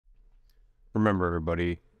Remember,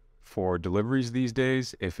 everybody, for deliveries these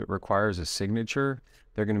days, if it requires a signature,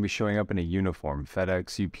 they're going to be showing up in a uniform,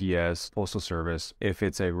 FedEx, UPS, Postal Service. If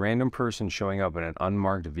it's a random person showing up in an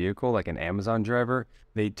unmarked vehicle, like an Amazon driver,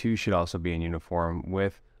 they too should also be in uniform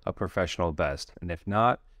with a professional vest. And if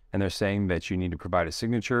not, and they're saying that you need to provide a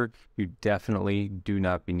signature, you definitely do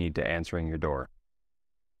not need to answering your door.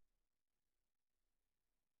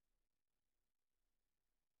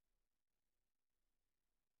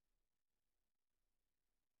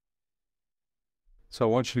 So I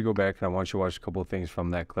want you to go back and I want you to watch a couple of things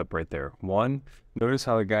from that clip right there. One, notice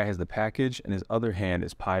how the guy has the package and his other hand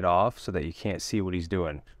is pied off so that you can't see what he's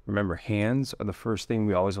doing. Remember, hands are the first thing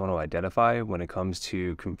we always want to identify when it comes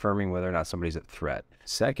to confirming whether or not somebody's a threat.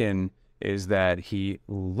 Second is that he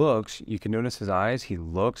looks, you can notice his eyes, he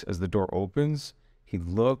looks as the door opens, he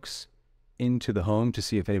looks into the home to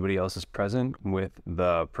see if anybody else is present with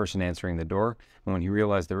the person answering the door. And when he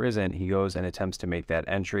realized there isn't, he goes and attempts to make that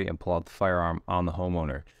entry and pull out the firearm on the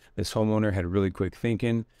homeowner. This homeowner had really quick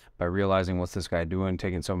thinking by realizing, what's this guy doing,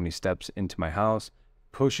 taking so many steps into my house,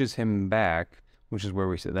 pushes him back, which is where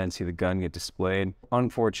we then see the gun get displayed.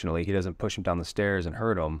 Unfortunately, he doesn't push him down the stairs and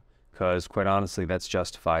hurt him, because quite honestly, that's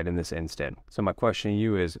justified in this instant. So my question to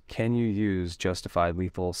you is, can you use justified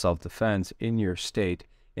lethal self-defense in your state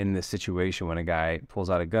in this situation when a guy pulls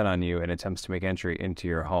out a gun on you and attempts to make entry into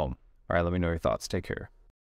your home? All right, let me know your thoughts. Take care.